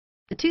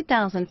The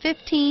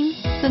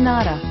 2015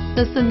 Sonata.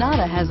 The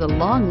Sonata has a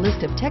long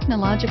list of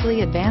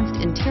technologically advanced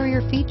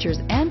interior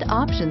features and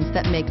options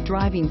that make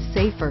driving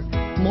safer,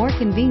 more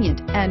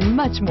convenient, and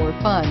much more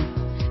fun.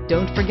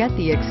 Don't forget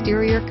the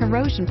exterior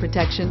corrosion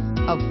protection,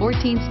 a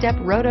 14-step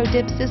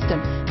roto-dip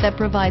system that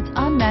provides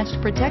unmatched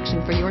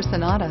protection for your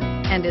Sonata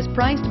and is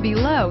priced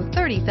below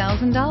 $30,000.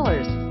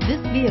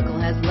 This vehicle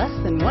has less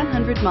than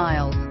 100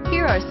 miles.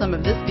 Here are some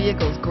of this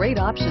vehicle's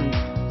great options: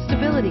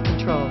 stability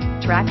control,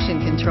 traction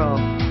control,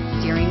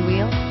 steering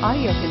wheel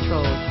audio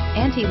controls,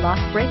 anti-lock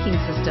braking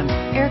system,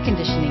 air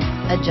conditioning,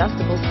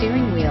 adjustable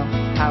steering wheel,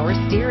 power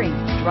steering,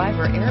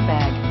 driver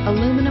airbag,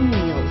 aluminum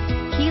wheels,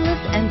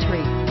 keyless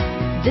entry.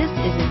 This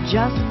isn't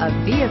just a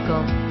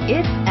vehicle,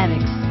 it's an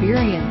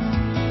experience.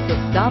 So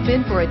stop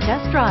in for a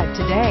test drive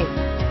today.